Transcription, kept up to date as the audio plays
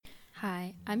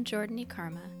Hi, I'm Jordan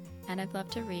Karma, and I've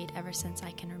loved to read ever since I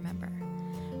can remember.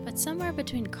 But somewhere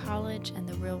between college and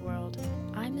the real world,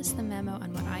 I missed the memo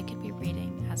on what I could be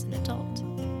reading as an adult.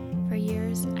 For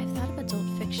years, I've thought of adult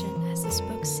fiction as this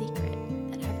book secret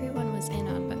that everyone was in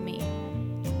on but me.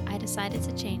 I decided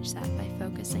to change that by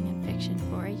focusing on fiction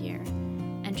for a year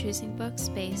and choosing books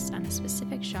based on a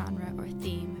specific genre or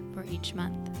theme for each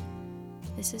month.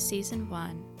 This is Season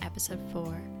 1, Episode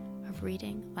 4 of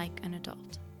Reading Like an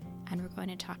Adult, and we're going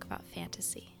to talk about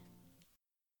fantasy.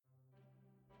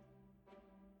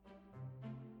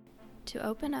 To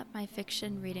open up my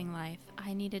fiction reading life,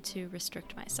 I needed to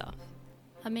restrict myself.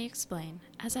 Let me explain.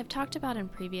 As I've talked about in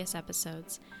previous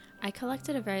episodes, I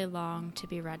collected a very long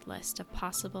to-be-read list of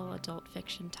possible adult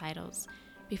fiction titles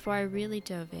before I really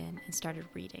dove in and started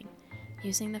reading,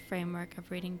 using the framework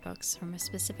of reading books from a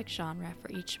specific genre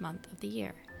for each month of the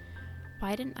year.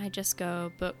 Why didn't I just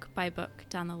go book by book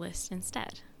down the list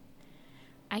instead?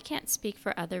 I can't speak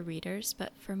for other readers,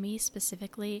 but for me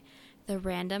specifically, the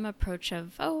random approach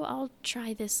of, I'll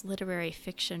try this literary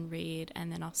fiction read,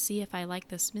 and then I'll see if I like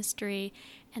this mystery,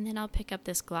 and then I'll pick up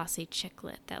this glossy chick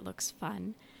lit that looks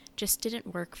fun, just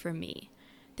didn't work for me.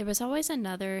 There was always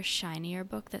another, shinier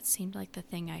book that seemed like the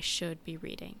thing I should be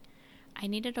reading. I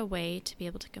needed a way to be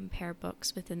able to compare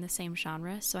books within the same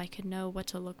genre so I could know what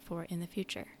to look for in the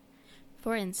future.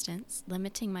 For instance,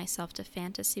 limiting myself to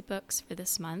fantasy books for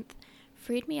this month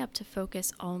freed me up to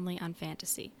focus only on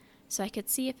fantasy, so I could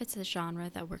see if it's a genre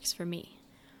that works for me.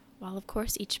 While of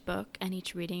course each book and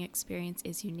each reading experience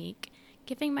is unique,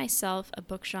 giving myself a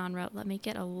book genre let me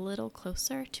get a little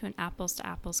closer to an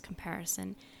apples-to-apples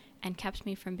comparison and kept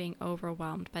me from being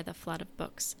overwhelmed by the flood of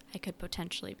books I could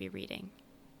potentially be reading.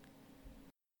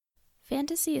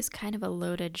 Fantasy is kind of a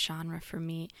loaded genre for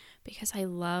me because I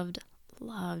loved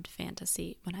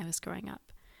fantasy when I was growing up.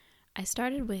 I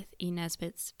started with E.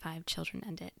 Nesbit's 5 Children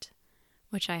and It,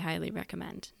 which I highly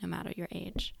recommend, no matter your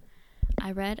age.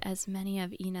 I read as many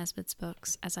of E. Nesbit's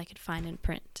books as I could find in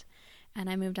print, and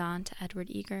I moved on to Edward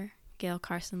Eger, Gail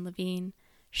Carson Levine,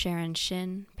 Sharon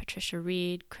Shin, Patricia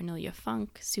Reed, Cornelia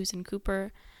Funk, Susan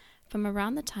Cooper. From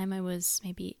around the time I was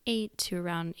maybe 8 to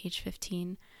around age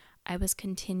 15, I was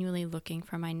continually looking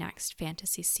for my next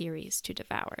fantasy series to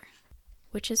devour.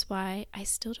 Which is why I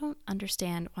still don't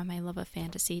understand why my love of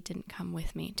fantasy didn't come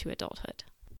with me to adulthood.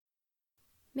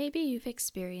 Maybe you've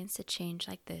experienced a change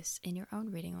like this in your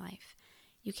own reading life.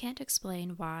 You can't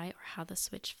explain why or how the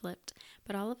switch flipped,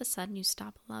 but all of a sudden you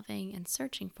stop loving and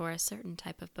searching for a certain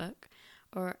type of book,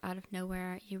 or out of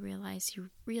nowhere you realize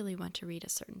you really want to read a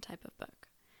certain type of book.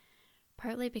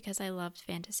 Partly because I loved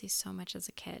fantasy so much as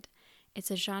a kid, it's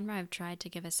a genre I've tried to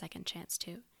give a second chance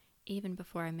to, even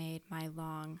before I made my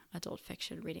long adult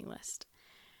fiction reading list.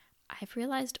 I've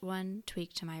realized one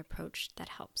tweak to my approach that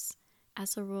helps.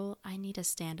 As a rule, I need a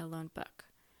standalone book.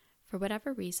 For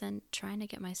whatever reason, trying to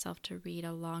get myself to read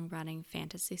a long-running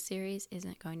fantasy series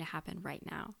isn't going to happen right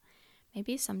now.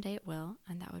 Maybe someday it will,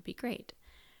 and that would be great.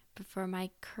 But for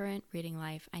my current reading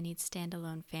life, I need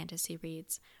standalone fantasy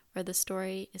reads where the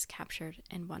story is captured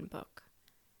in one book.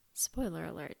 Spoiler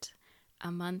alert.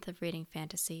 A month of reading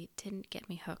fantasy didn't get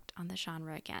me hooked on the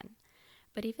genre again.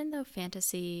 But even though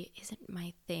fantasy isn't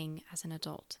my thing as an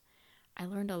adult, I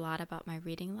learned a lot about my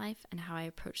reading life and how I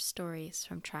approach stories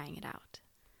from trying it out.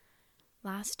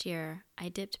 Last year, I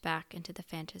dipped back into the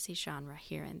fantasy genre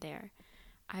here and there.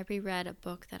 I reread a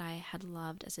book that I had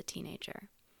loved as a teenager,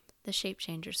 The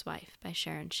Shapechanger's Wife by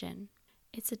Sharon Shin.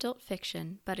 It's adult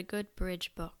fiction, but a good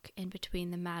bridge book in between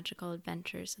the magical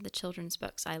adventures of the children's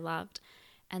books I loved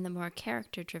and the more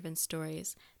character-driven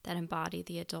stories that embody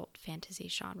the adult fantasy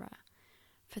genre.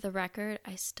 For the record,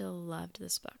 I still loved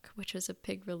this book, which was a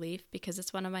big relief because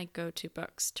it's one of my go-to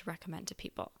books to recommend to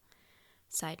people.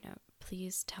 Side note,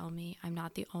 please tell me I'm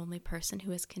not the only person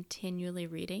who is continually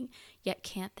reading, yet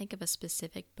can't think of a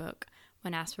specific book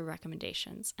when asked for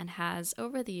recommendations, and has,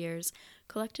 over the years,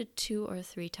 collected 2 or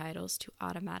 3 titles to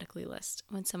automatically list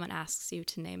when someone asks you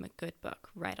to name a good book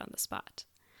right on the spot.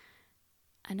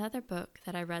 Another book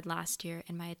that I read last year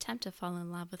in my attempt to fall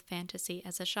in love with fantasy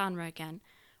as a genre again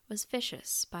was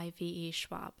Vicious by V.E.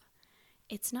 Schwab.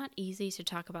 It's not easy to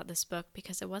talk about this book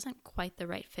because it wasn't quite the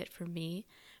right fit for me,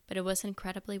 but it was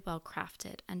incredibly well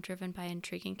crafted and driven by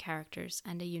intriguing characters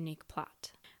and a unique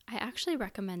plot. I actually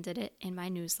recommended it in my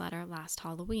newsletter last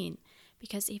Halloween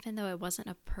because even though it wasn't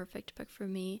a perfect book for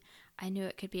me, I knew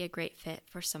it could be a great fit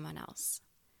for someone else.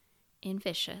 In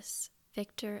Vicious,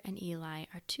 Victor and Eli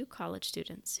are 2 college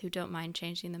students who don't mind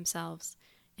changing themselves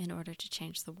in order to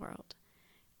change the world.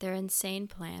 Their insane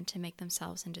plan to make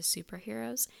themselves into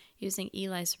superheroes, using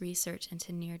Eli's research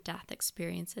into near-death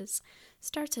experiences,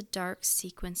 starts a dark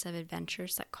sequence of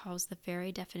adventures that calls the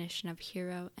very definition of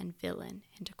hero and villain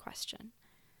into question.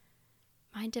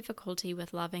 My difficulty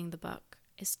with loving the book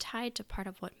is tied to part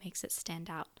of what makes it stand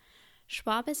out.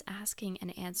 Schwab is asking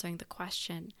and answering the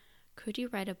question, could you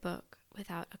write a book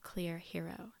without a clear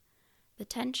hero? The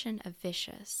tension of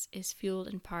Vicious is fueled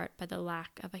in part by the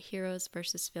lack of a heroes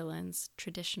versus villains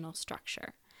traditional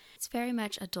structure. It's very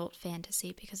much adult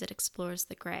fantasy because it explores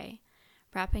the gray,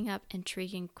 wrapping up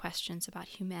intriguing questions about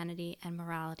humanity and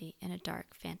morality in a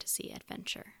dark fantasy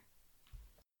adventure.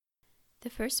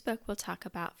 The first book we'll talk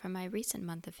about from my recent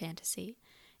month of fantasy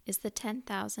is The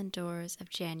 10,000 Doors of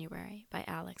January by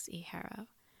Alex E. Harrow.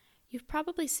 You've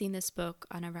probably seen this book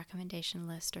on a recommendation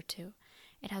list or two.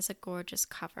 It has a gorgeous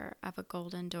cover of a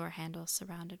golden door handle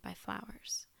surrounded by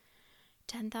flowers.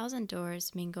 10,000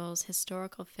 Doors mingles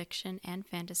historical fiction and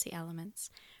fantasy elements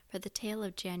for the tale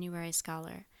of January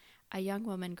Scholar, a young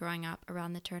woman growing up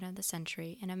around the turn of the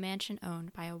century in a mansion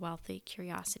owned by a wealthy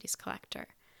curiosities collector.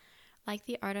 Like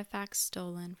the artifacts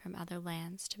stolen from other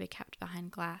lands to be kept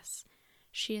behind glass,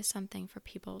 she is something for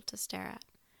people to stare at.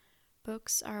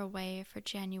 Books are a way for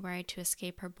January to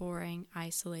escape her boring,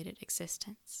 isolated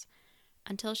existence,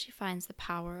 until she finds the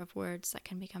power of words that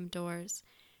can become doors,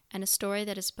 and a story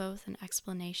that is both an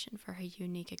explanation for her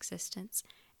unique existence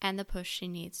and the push she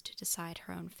needs to decide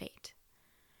her own fate.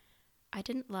 I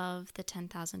didn't love The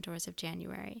 10,000 Doors of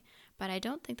January, but I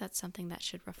don't think that's something that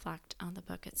should reflect on the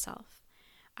book itself.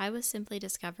 I was simply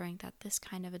discovering that this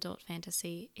kind of adult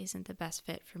fantasy isn't the best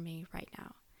fit for me right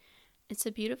now. It's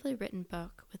a beautifully written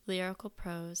book with lyrical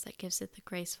prose that gives it the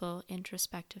graceful,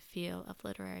 introspective feel of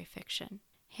literary fiction.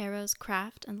 Harrow's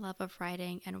craft and love of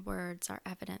writing and words are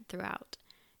evident throughout.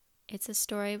 It's a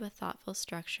story with thoughtful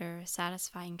structure,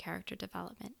 satisfying character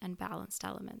development, and balanced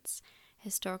elements.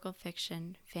 Historical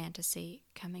fiction, fantasy,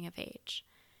 coming of age.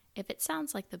 If it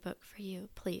sounds like the book for you,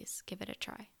 please give it a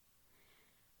try.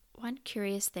 One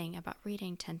curious thing about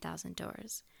reading 10,000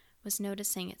 Doors was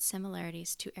noticing its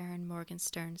similarities to Erin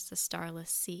Morgenstern's The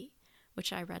Starless Sea,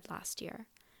 which I read last year.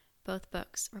 Both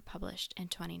books were published in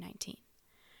 2019.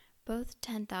 Both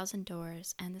 10,000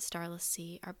 Doors and The Starless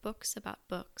Sea are books about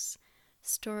books,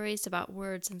 stories about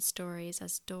words and stories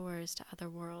as doors to other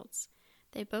worlds.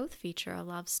 They both feature a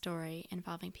love story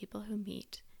involving people who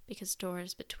meet because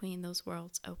doors between those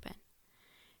worlds open.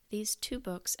 These two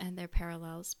books and their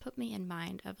parallels put me in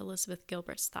mind of Elizabeth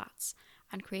Gilbert's thoughts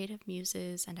on creative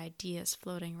muses and ideas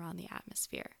floating around the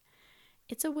atmosphere.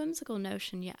 It's a whimsical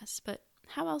notion, yes, but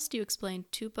how else do you explain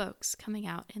two books coming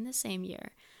out in the same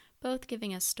year, both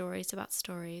giving us stories about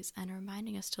stories and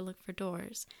reminding us to look for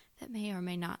doors that may or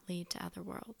may not lead to other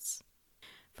worlds?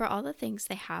 For all the things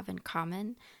they have in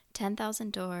common,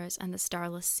 10,000 Doors and The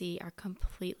Starless Sea are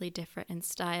completely different in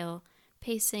style,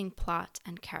 pacing, plot,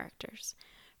 and characters.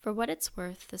 For what it's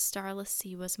worth, The Starless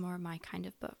Sea was more my kind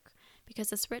of book,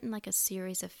 because it's written like a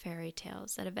series of fairy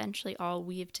tales that eventually all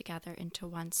weave together into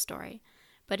one story,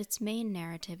 but its main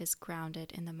narrative is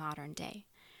grounded in the modern day.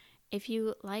 If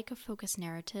you like a focused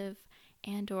narrative,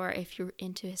 and/or if you're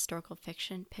into historical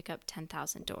fiction, pick up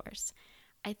 10,000 Doors.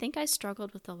 I think I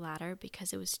struggled with the latter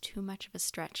because it was too much of a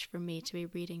stretch for me to be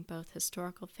reading both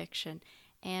historical fiction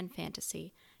and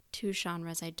fantasy, two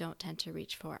genres I don't tend to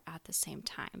reach for at the same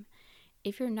time.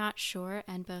 If you're not sure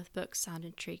and both books sound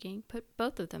intriguing, put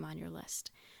both of them on your list.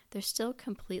 They're still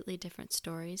completely different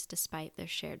stories despite their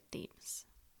shared themes.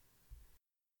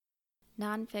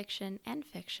 Nonfiction and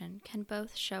fiction can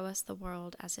both show us the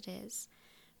world as it is,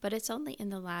 but it's only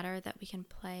in the latter that we can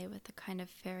play with the kind of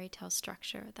fairy tale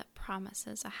structure that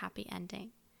promises a happy ending.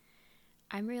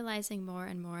 I'm realizing more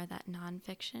and more that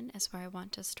nonfiction is where I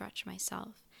want to stretch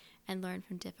myself and learn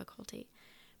from difficulty,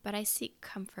 but I seek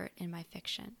comfort in my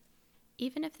fiction.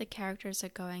 Even if the characters are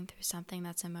going through something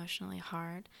that's emotionally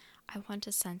hard, I want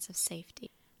a sense of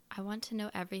safety. I want to know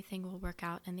everything will work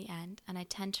out in the end, and I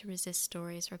tend to resist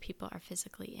stories where people are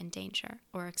physically in danger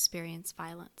or experience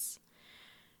violence.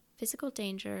 Physical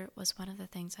danger was one of the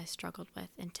things I struggled with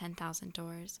in 10,000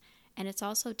 Doors, and it's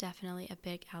also definitely a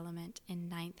big element in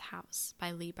Ninth House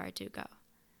by Leigh Bardugo.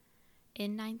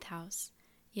 In Ninth House,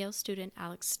 Yale student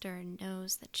Alex Stern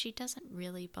knows that she doesn't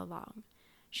really belong.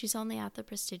 She's only at the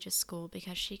prestigious school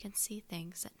because she can see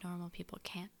things that normal people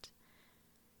can't.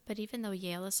 But even though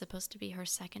Yale is supposed to be her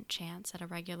second chance at a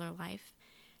regular life,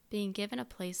 being given a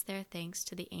place there thanks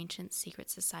to the ancient secret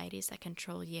societies that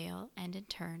control Yale and in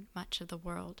turn much of the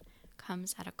world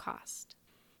comes at a cost.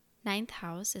 Ninth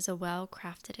House is a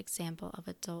well-crafted example of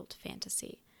adult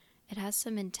fantasy. It has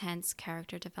some intense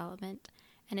character development,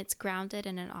 and it's grounded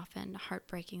in an often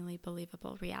heartbreakingly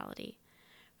believable reality.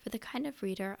 For the kind of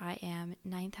reader I am,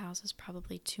 Ninth House is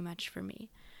probably too much for me.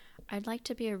 I'd like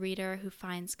to be a reader who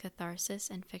finds catharsis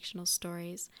in fictional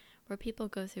stories where people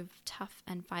go through tough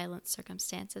and violent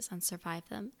circumstances and survive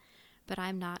them, but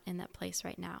I'm not in that place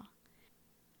right now.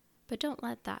 But don't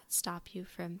let that stop you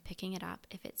from picking it up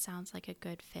if it sounds like a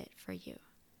good fit for you.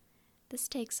 This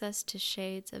takes us to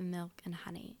Shades of Milk and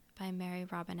Honey by Mary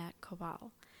Robinette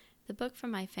Kowal, the book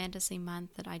from my fantasy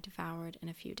month that I devoured in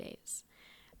a few days.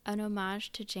 An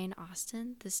homage to Jane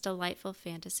Austen, this delightful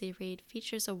fantasy read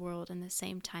features a world in the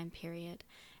same time period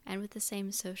and with the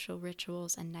same social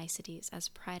rituals and niceties as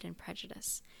Pride and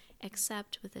Prejudice,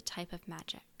 except with a type of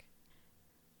magic.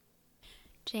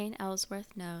 Jane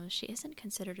Ellsworth knows she isn't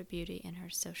considered a beauty in her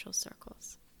social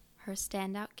circles. Her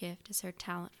standout gift is her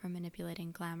talent for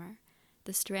manipulating glamour,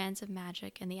 the strands of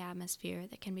magic in the atmosphere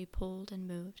that can be pulled and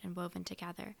moved and woven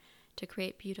together to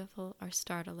create beautiful or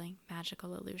startling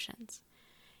magical illusions.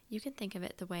 You can think of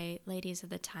it the way ladies of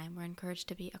the time were encouraged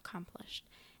to be accomplished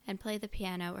and play the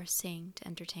piano or sing to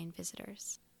entertain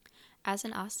visitors. As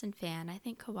an Austen fan, I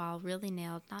think Kowal really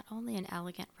nailed not only an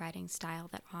elegant writing style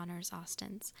that honors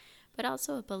Austen's, but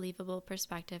also a believable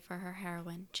perspective for her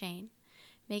heroine, Jane,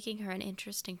 making her an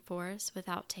interesting force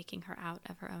without taking her out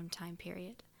of her own time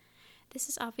period. This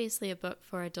is obviously a book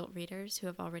for adult readers who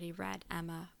have already read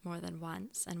Emma more than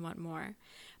once and want more,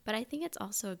 but I think it's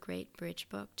also a great bridge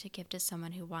book to give to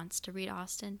someone who wants to read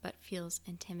Austen but feels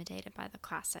intimidated by the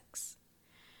classics.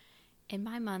 In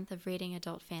my month of reading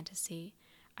adult fantasy,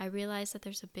 I realized that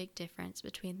there's a big difference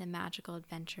between the magical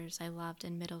adventures I loved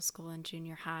in middle school and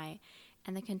junior high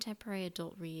and the contemporary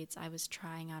adult reads I was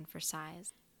trying on for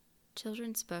size.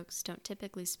 Children's books don't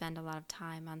typically spend a lot of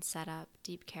time on setup,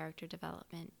 deep character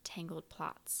development, tangled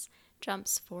plots,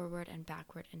 jumps forward and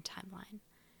backward in timeline.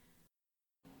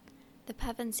 The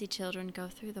Pevensey children go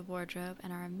through the wardrobe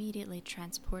and are immediately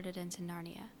transported into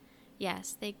Narnia.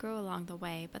 Yes, they grow along the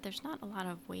way, but there's not a lot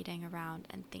of waiting around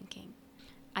and thinking.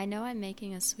 I know I'm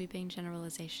making a sweeping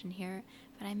generalization here,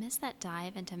 but I miss that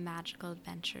dive into magical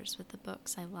adventures with the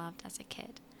books I loved as a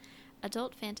kid.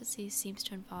 Adult fantasy seems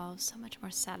to involve so much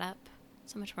more setup,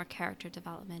 so much more character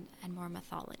development, and more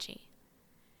mythology.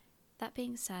 That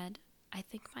being said, I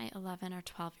think my 11 or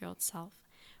 12-year-old self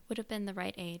would have been the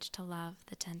right age to love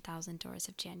The 10,000 Doors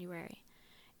of January.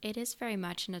 It is very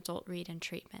much an adult read and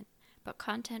treatment, but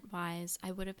content-wise,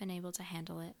 I would have been able to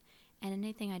handle it, and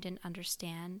anything I didn't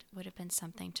understand would have been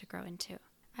something to grow into.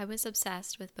 I was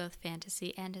obsessed with both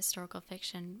fantasy and historical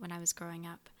fiction when I was growing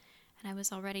up, and I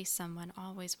was already someone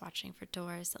always watching for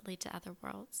doors that lead to other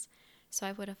worlds, so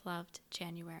I would have loved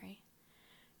January.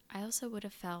 I also would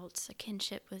have felt a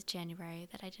kinship with January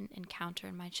that I didn't encounter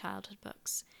in my childhood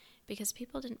books, because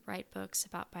people didn't write books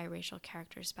about biracial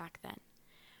characters back then.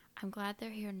 I'm glad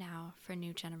they're here now for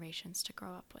new generations to grow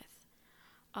up with.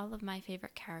 All of my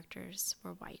favorite characters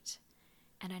were white,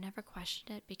 and I never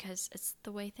questioned it because it's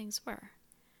the way things were.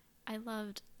 I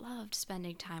loved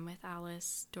spending time with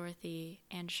Alice, Dorothy,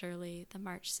 Anne Shirley, the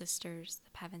March sisters,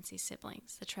 the Pevensey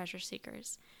siblings, the Treasure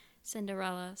Seekers,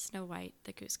 Cinderella, Snow White,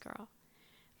 the Goose Girl.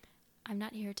 I'm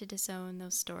not here to disown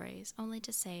those stories, only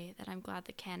to say that I'm glad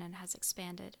the canon has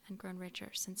expanded and grown richer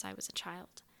since I was a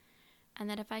child, and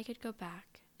that if I could go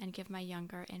back and give my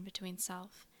younger in-between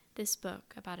self this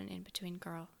book about an in-between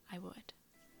girl, I would.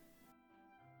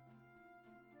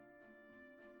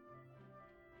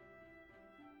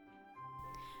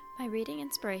 My reading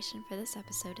inspiration for this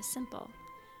episode is simple.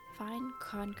 Find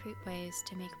concrete ways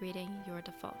to make reading your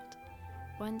default.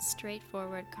 One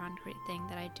straightforward, concrete thing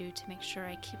that I do to make sure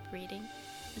I keep reading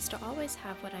is to always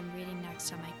have what I'm reading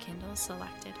next on my Kindle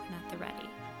selected and at the ready.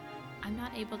 I'm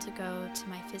not able to go to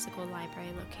my physical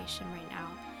library location right now,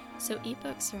 so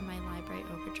ebooks or my library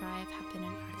overdrive have been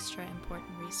an extra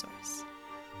important resource.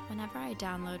 Whenever I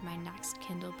download my next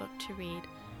Kindle book to read,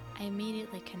 I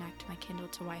immediately connect my Kindle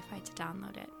to Wi-Fi to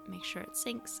download it, make sure it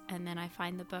syncs, and then I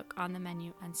find the book on the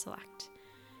menu and select.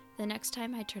 The next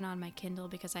time I turn on my Kindle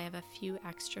because I have a few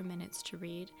extra minutes to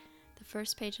read, the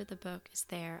first page of the book is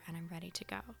there and I'm ready to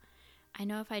go. I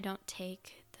know if I don't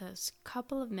take those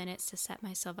couple of minutes to set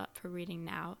myself up for reading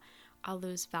now, I'll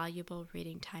lose valuable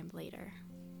reading time later.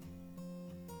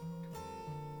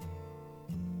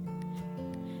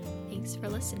 Thanks for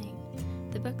listening.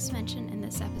 The books mentioned in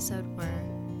this episode were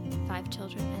 5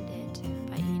 Children and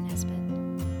It by E.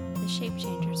 Nesbit, The Shape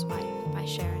Changer's Wife by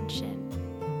Sharon Shin,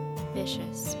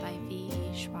 Vicious by V.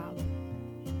 E. Schwab,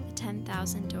 The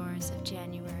 10,000 Doors of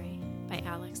January by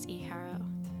Alex E. Harrow,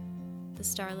 The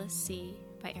Starless Sea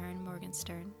by Erin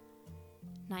Morgenstern,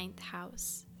 Ninth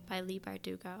House by Leigh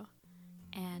Bardugo,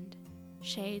 and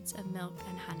Shades of Milk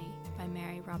and Honey by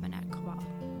Mary Robinette Kowal.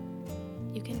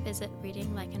 You can visit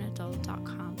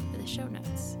readingLikeAnAdult.com for the show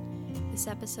notes. This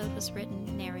episode was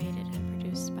written, narrated, and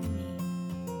produced by me.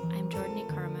 I'm Jordani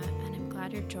Karma, and I'm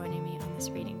glad you're joining me on this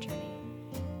reading journey.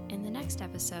 In the next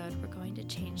episode, we're going to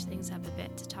change things up a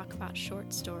bit to talk about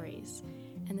short stories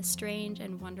and the strange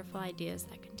and wonderful ideas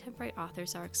that contemporary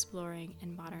authors are exploring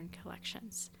in modern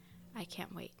collections. I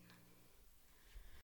can't wait.